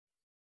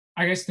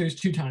 I guess there's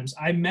 2 times.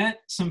 I met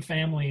some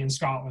family in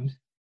Scotland,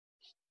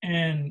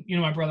 and, you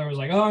know, my brother was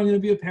like, oh, I'm going to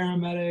be a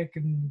paramedic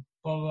and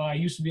blah, blah, blah. I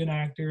used to be an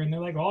actor. And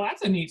they're like, oh,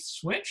 that's a neat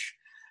switch.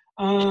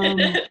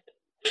 And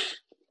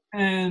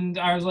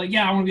I was like,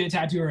 yeah, I want to be a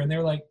tattooer. And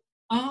they're like,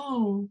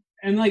 oh,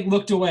 and, like,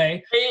 looked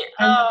away.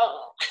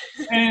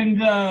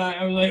 And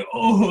I was like,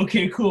 oh,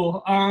 okay,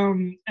 cool.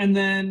 And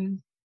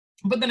then,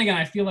 but then again,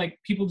 I feel like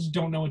people just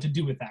don't know what to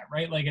do with that,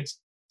 right? Like, it's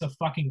a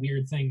fucking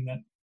weird thing that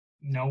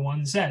no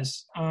one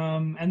says.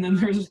 And then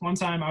there was this one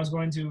time I was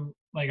going to,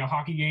 like, a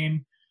hockey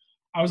game.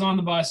 I was on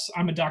the bus.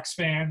 I'm a Ducks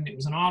fan. It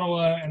was in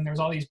Ottawa, and there's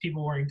all these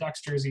people wearing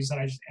Ducks jerseys that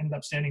I just ended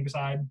up standing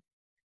beside.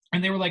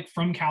 And they were, like,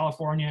 from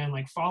California and,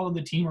 like, followed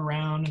the team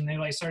around, and they,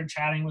 like, started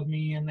chatting with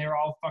me, and they were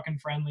all fucking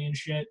friendly and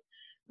shit.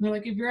 And they're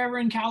like, if you're ever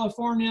in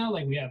California,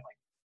 like, we have, like,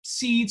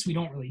 seats. We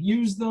don't really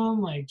use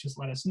them. Like, just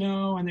let us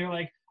know. And they're,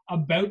 like,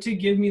 about to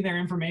give me their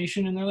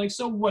information, and they're like,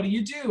 so what do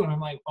you do? And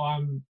I'm like, oh,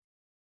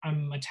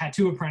 I'm a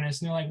tattoo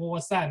apprentice. And they're like, well,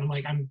 what's that? And I'm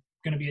like, I'm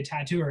going to be a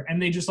tattooer.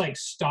 And they just, like,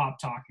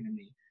 stopped talking to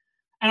me.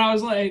 And I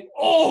was like,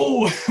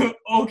 oh,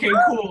 okay,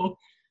 cool.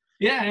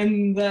 Yeah,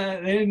 and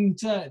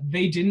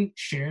they didn't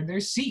share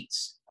their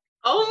seats.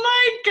 Oh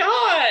my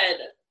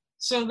God.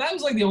 So that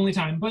was, like, the only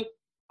time. But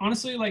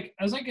honestly, like,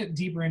 as I get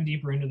deeper and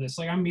deeper into this,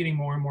 like, I'm meeting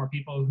more and more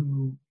people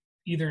who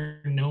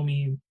either know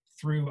me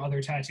through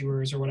other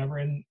tattooers or whatever.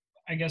 And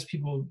I guess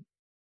people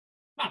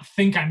not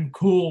think I'm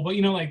cool, but,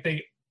 you know, like,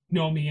 they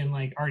know me and,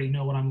 like, already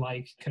know what I'm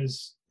like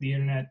because the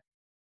internet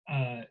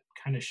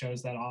kind of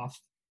shows that off.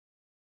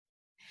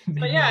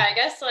 But yeah, I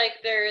guess, like,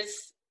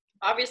 there's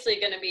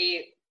obviously going to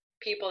be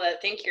people that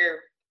think you're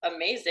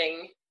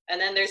amazing, and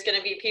then there's going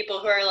to be people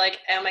who are like,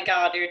 oh my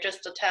God, you're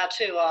just a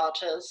tattoo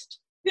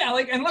artist. Yeah,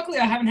 like, and luckily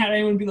I haven't had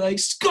anyone be like,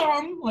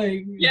 scum,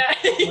 like, yeah,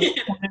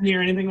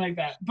 or anything like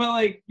that. But,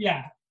 like,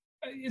 yeah,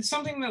 it's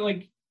something that,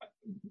 like,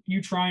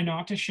 you try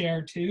not to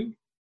share too,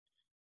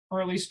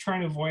 or at least try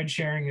to avoid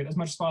sharing it as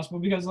much as possible,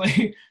 because,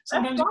 like,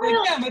 sometimes you're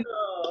like, yeah,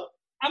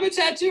 I'm a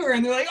tattooer,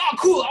 and they're like, oh,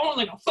 cool, I want,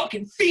 like, a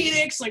fucking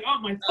phoenix, like,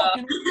 on my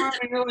fucking arm,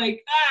 and you're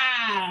like,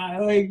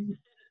 like,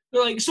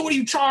 they're like, so what do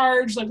you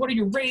charge? Like, what are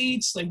your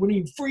rates? Like, when are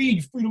you free?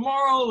 You free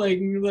tomorrow? Like,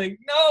 and you're like,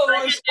 no,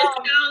 I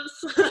stop.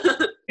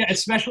 Discounts. Yeah,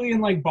 especially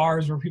in like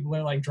bars where people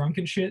are like drunk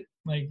and shit.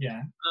 Like,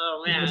 yeah.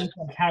 Oh People man. just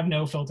like have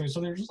no filter. So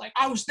they're just like,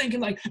 I was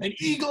thinking like an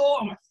eagle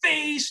on my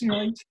face. And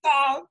you're like,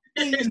 stop,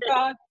 please,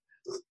 God.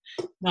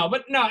 No,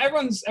 but no,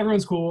 everyone's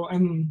cool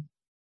and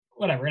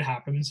whatever, it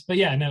happens. But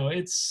yeah, no,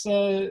 it's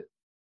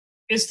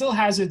it still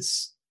has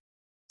its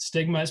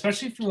stigma,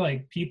 especially for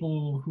like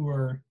people who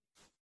are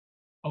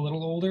a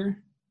little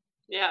older.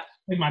 Yeah.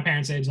 Like my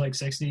parents' age, like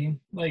 60.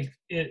 Like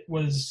it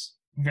was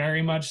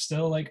very much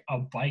still like a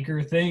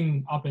biker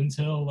thing up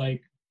until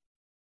like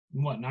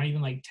what, not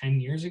even like 10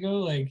 years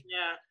ago.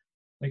 Yeah.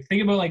 Like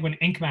think about like when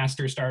Ink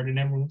Master started and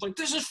everyone was like,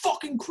 this is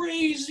fucking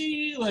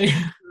crazy. Like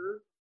Mm-hmm.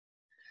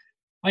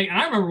 like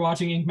I remember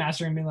watching Ink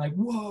Master and being like,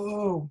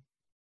 whoa.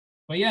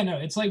 But yeah, no,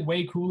 it's like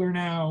way cooler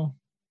now.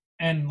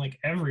 And like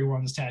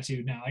everyone's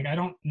tattooed now. Like I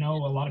don't know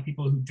a lot of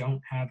people who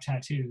don't have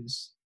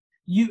tattoos.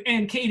 You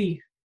and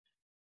Katie.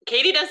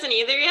 Katie doesn't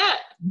either yet.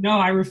 No,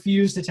 I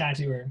refuse to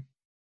tattoo her.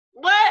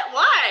 What?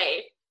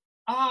 Why?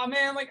 Ah,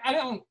 man, like I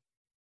don't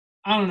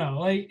know.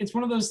 Like it's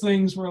one of those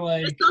things where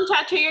like, Just don't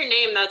tattoo your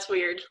name. That's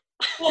weird.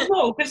 well,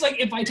 no, because like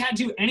if I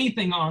tattoo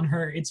anything on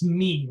her, it's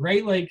me,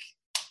 right? Like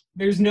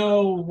there's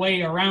no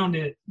way around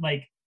it.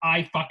 Like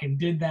I fucking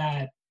did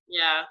that,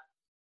 Yeah.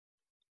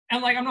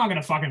 and like I'm not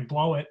gonna fucking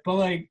blow it, but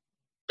like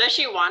Does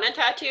she want a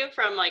tattoo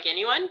from like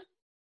anyone?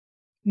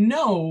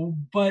 no,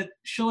 but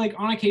she'll like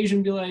on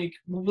occasion be like,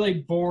 we'll be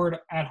like bored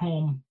at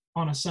home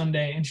on a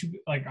Sunday, and she'll be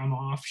like, I'm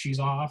off, she's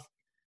off.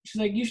 She's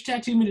like, you should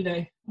tattoo me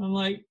today. I'm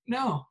like,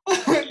 no,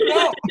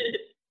 no.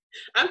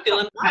 I'm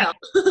feeling wild.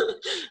 I'm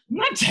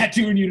not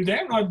tattooing you today.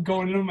 I'm not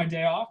going in on my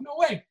day off. No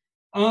way.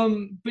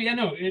 But yeah,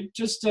 no, it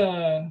just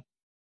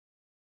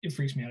it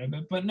freaks me out a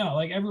bit. But no,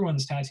 like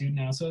everyone's tattooed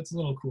now, so it's a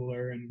little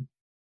cooler. And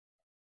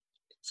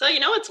So you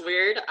know what's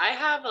weird? I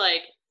have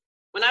like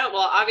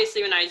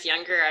obviously when I was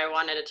younger, I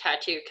wanted a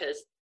tattoo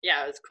because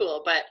yeah, it was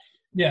cool. But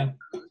yeah,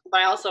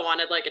 I also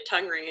wanted like a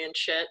tongue ring and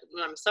shit.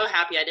 And I'm so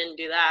happy I didn't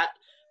do that.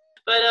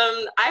 But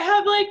I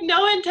have like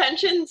no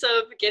intentions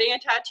of getting a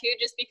tattoo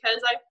just because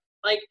I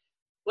like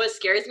what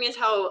scares me is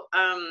how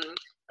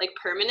like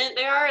permanent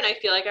they are, and I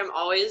feel like I'm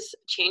always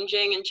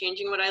changing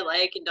what I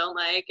like and don't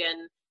like,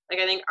 and like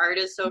I think art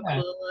is so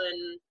cool.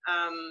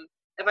 And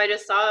if I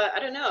just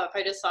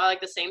saw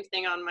like the same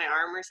thing on my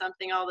arm or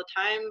something all the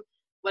time,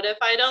 what if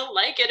I don't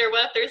like it, or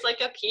what if there's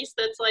like a piece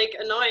that's like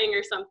annoying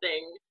or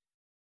something?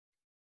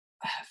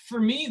 for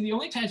me, the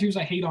only tattoos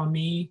I hate on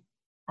me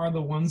are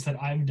the ones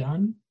that I've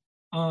done.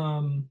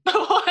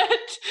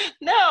 What?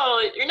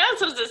 No, you're not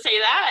supposed to say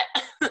that.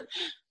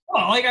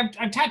 Well, like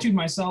I've tattooed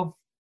myself,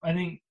 I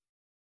think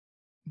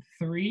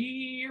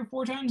 3 or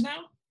 4 times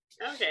now.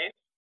 Okay.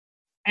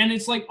 And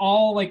it's like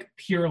all like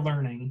pure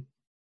learning.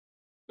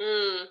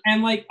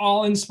 And like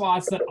all in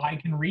spots that I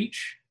can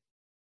reach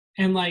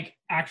and like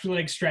actually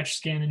like stretch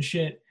skin and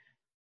shit.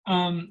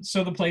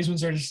 So the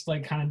placements are just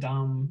like kind of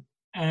dumb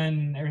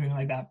and everything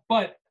like that.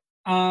 But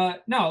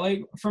no,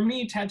 like for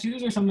me,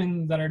 tattoos are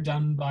something that are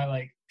done by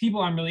like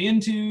people I'm really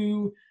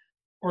into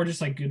or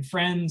just like good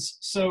friends.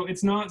 So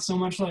it's not so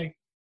much like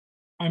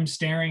I'm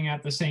staring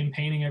at the same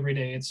painting every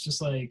day. It's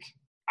just like,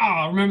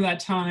 oh, remember that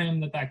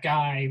time that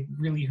guy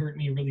really hurt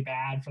me really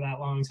bad for that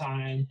long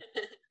time.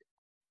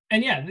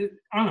 And yeah,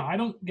 I don't know. I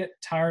don't get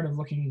tired of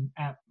looking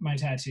at my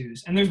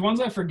tattoos. And there's ones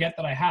I forget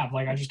that I have.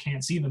 Like, I just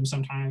can't see them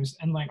sometimes.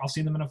 And, like, I'll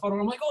see them in a photo.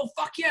 And I'm like, oh,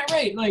 fuck yeah,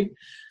 right. Like,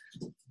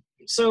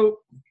 so,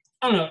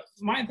 I don't know.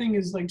 My thing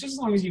is, like, just as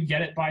long as you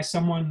get it by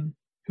someone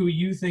who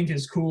you think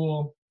is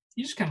cool,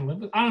 you just kind of live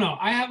with it. I don't know.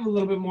 I have a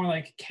little bit more,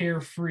 like,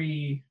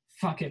 carefree,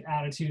 fuck it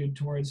attitude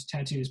towards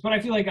tattoos. But I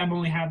feel like I've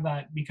only had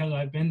that because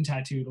I've been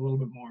tattooed a little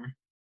bit more.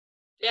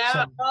 Yeah,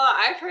 So, well,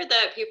 I've heard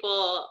that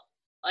people,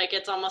 like,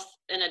 it's almost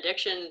an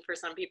addiction for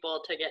some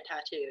people to get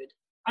tattooed.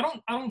 I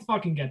don't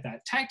fucking get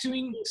that.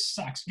 Tattooing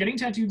sucks. Getting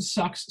tattooed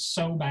sucks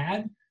so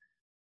bad.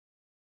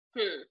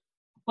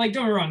 Like,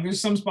 don't get me wrong,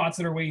 there's some spots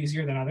that are way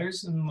easier than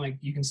others, and like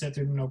you can sit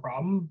through them no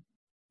problem.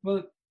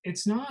 But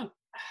it's not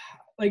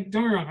like,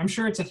 don't get me wrong, I'm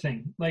sure it's a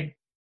thing. Like,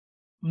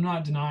 I'm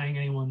not denying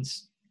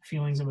anyone's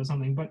feelings about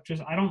something, but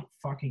just I don't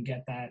fucking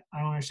get that. I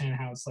don't understand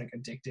how it's like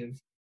addictive.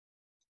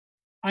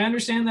 I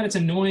understand that it's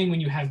annoying when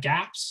you have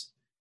gaps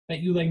that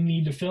you like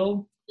need to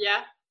fill.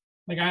 Yeah.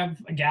 Like I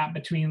have a gap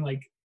between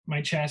like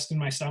my chest and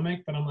my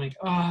stomach, but I'm like,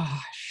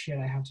 oh shit,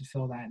 I have to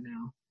fill that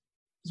now.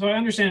 So I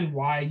understand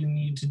why you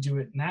need to do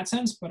it in that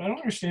sense, but I don't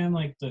understand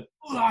like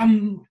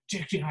I'm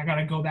addicted, I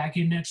gotta go back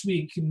in next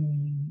week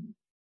and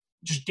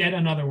just get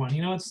another one.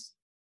 You know, it's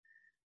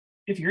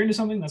if you're into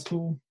something, that's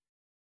cool.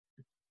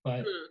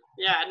 But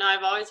yeah, no,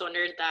 I've always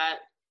wondered that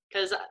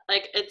because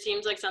like it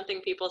seems like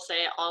something people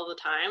say all the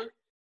time.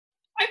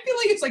 I feel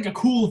like it's like a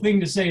cool thing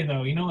to say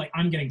though, you know, like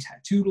I'm getting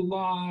tattooed a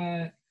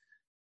lot.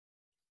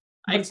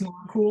 But it's not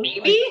cool.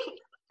 Maybe?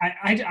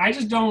 Like, I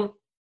just don't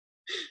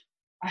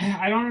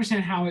I don't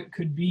understand how it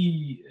could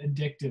be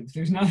addictive.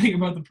 There's nothing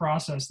about the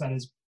process that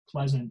is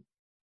pleasant.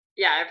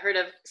 Yeah, I've heard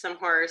of some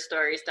horror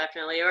stories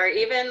definitely. Or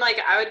even like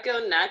I would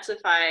go nuts if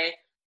I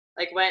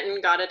like went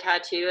and got a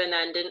tattoo and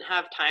then didn't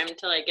have time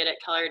to like get it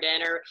colored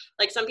in, or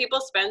like some people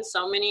spend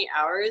so many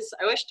hours.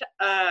 I wish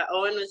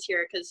Owen was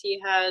here because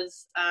he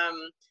has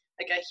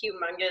like a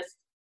humongous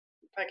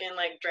fucking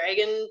like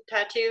dragon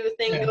tattoo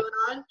thing going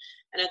on,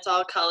 and it's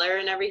all color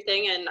and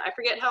everything, and I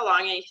forget how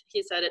long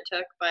he said it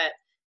took, but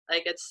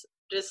like it's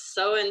just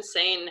so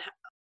insane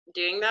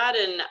doing that,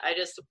 and I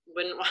just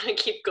wouldn't want to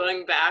keep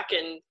going back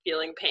and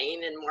feeling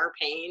pain and more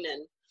pain,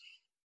 and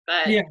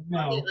but yeah,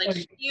 no,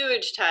 like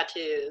huge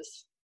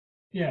tattoos.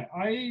 Yeah,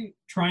 I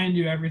try and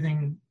do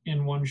everything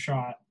in one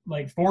shot,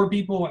 like for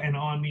people and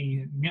on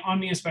me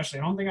especially.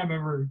 I don't think I've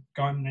ever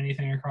gotten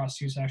anything across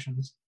 2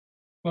 sessions,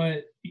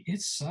 but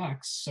it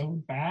sucks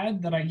so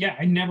bad that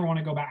I never want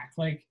to go back.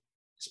 Like,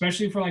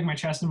 especially for like my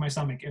chest and my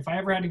stomach. If I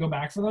ever had to go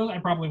back for those, I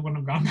probably wouldn't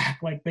have gone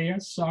back. Like, they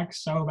suck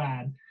so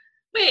bad.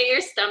 Wait,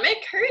 your stomach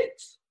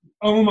hurts?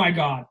 Oh my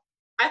God.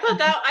 I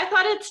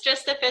thought it's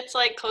just if it's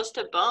like close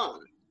to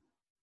bone.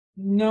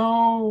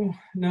 No,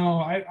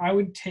 I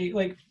would take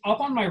like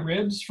up on my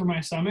ribs for my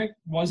stomach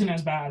wasn't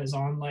as bad as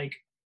on like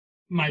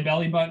my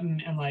belly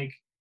button and like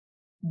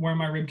where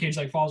my rib cage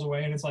like falls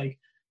away, and it's like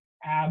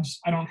abs.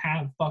 I don't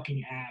have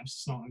fucking abs.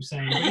 That's not what I'm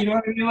saying. But you know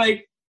what I mean?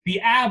 Like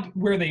the ab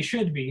where they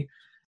should be.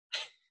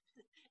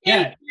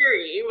 In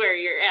theory, where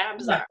your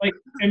abs are. Like,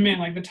 and man,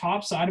 like the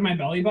top side of my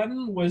belly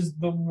button was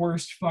the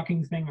worst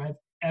fucking thing I've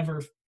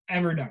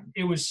ever done.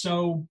 It was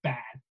so bad,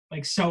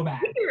 like so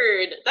bad.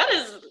 Weird. That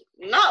is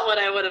not what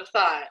I would have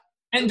thought.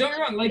 And don't get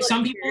me wrong, like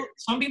some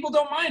people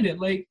don't mind it.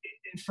 Like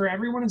for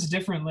everyone, it's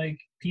different. Like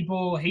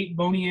people hate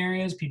bony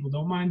areas. People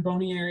don't mind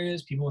bony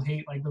areas. People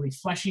hate like really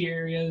fleshy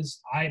areas.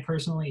 I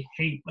personally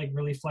hate like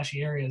really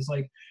fleshy areas.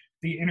 Like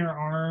the inner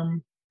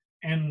arm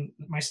and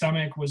my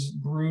stomach was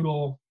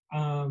brutal.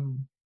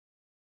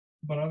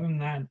 But other than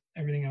that,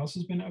 everything else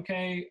has been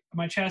okay.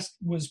 My chest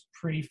was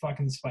pretty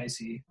fucking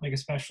spicy, like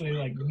especially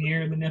like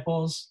near the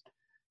nipples.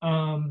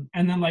 And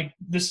then like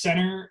the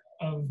center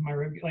of my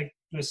rib, like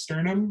the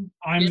sternum,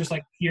 I'm just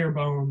like pure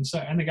bone. So,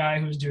 and the guy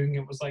who was doing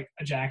it was like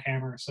a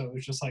jackhammer. So it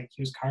was just like,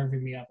 he was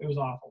carving me up. It was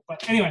awful.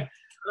 But anyway.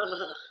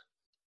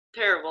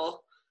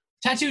 Terrible.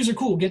 Tattoos are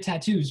cool. Get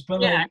tattoos.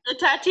 But yeah, like, the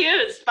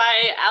tattoos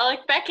by Alec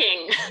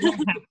Becking. You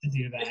don't have to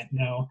do that,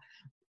 no.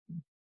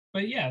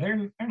 But yeah,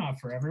 they're not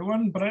for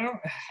everyone. But I don't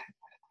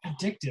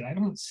addicted. I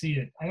don't see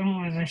it. I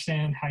don't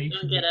understand how you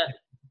can get it.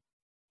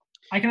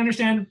 I can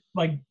understand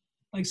like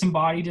some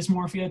body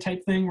dysmorphia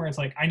type thing where it's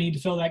like I need to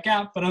fill that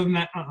gap. But other than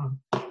that,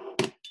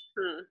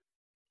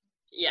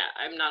 Yeah,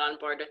 I'm not on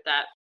board with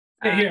that.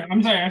 Here,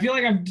 I'm sorry. I feel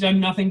like I've done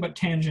nothing but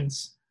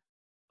tangents.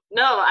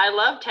 No, I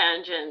love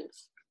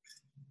tangents.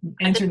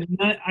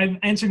 I've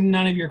answered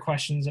none of your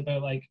questions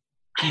about like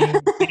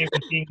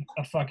being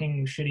a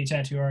fucking shitty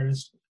tattoo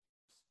artist.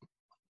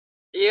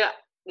 Yeah,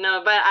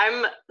 no, but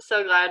I'm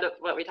so glad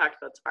what we talked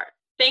about so far.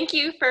 Thank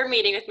you for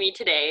meeting with me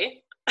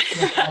today.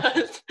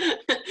 That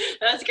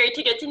was great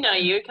to get to know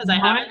you because I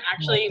haven't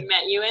actually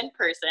met you in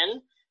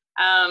person.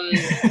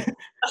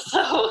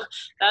 So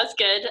that's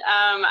good.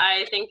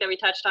 I think that we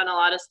touched on a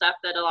lot of stuff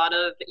that a lot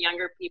of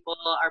younger people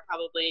are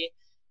probably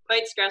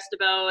quite stressed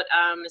about,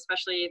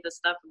 especially the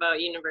stuff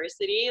about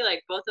university.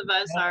 Like both of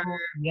us are.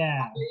 Yeah.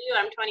 How old are you?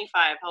 I'm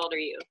 25. How old are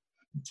you?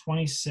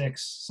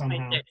 26 somehow.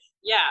 26.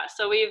 Yeah.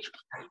 So we've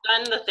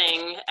done the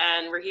thing,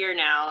 and we're here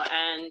now,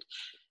 and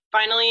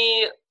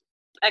finally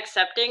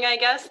accepting, I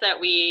guess, that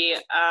we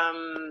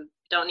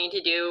don't need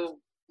to do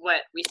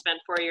what we spent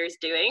 4 years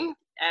doing.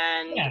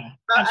 And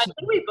I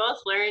think we both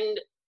learned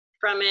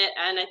from it,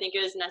 and I think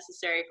it was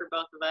necessary for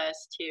both of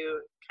us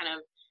to kind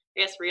of,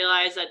 I guess,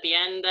 realize at the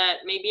end that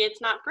maybe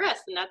it's not for us,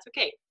 and that's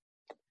okay.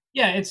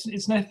 Yeah, it's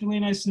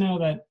definitely nice to know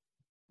that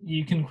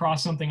you can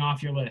cross something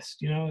off your list.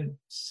 You know,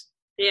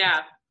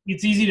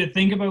 it's easy to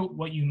think about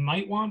what you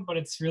might want, but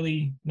it's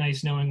really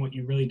nice knowing what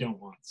you really don't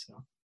want.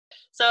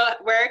 So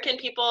where can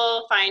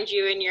people find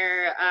you in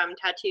your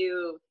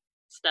tattoo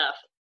stuff?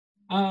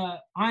 I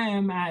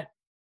am at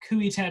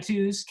Kooee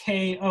Tattoos,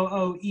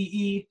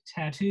 Kooee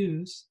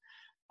Tattoos,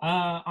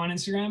 on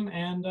Instagram,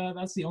 and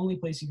that's the only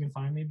place you can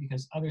find me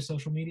because other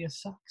social media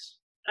sucks.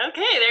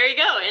 Okay, there you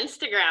go.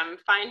 Instagram,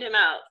 find him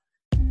out.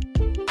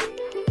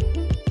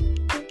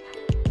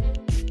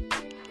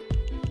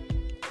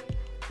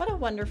 What a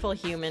wonderful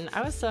human.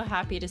 I was so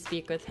happy to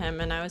speak with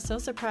him, and I was so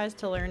surprised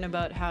to learn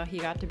about how he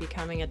got to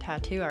becoming a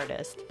tattoo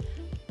artist.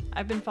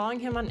 I've been following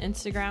him on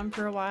Instagram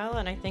for a while,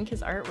 and I think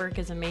his artwork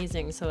is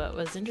amazing, so it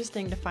was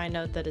interesting to find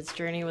out that his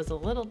journey was a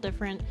little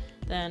different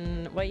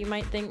than what you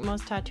might think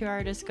most tattoo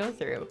artists go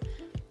through.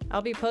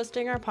 I'll be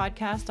posting our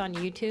podcast on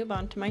YouTube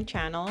onto my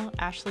channel,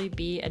 Ashley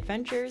B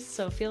Adventures,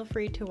 so feel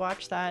free to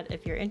watch that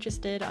if you're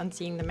interested on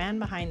seeing the man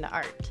behind the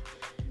art.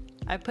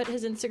 I put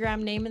his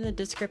Instagram name in the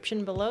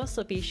description below,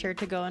 so be sure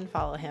to go and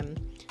follow him.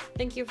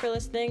 Thank you for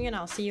listening, and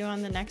I'll see you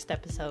on the next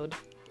episode.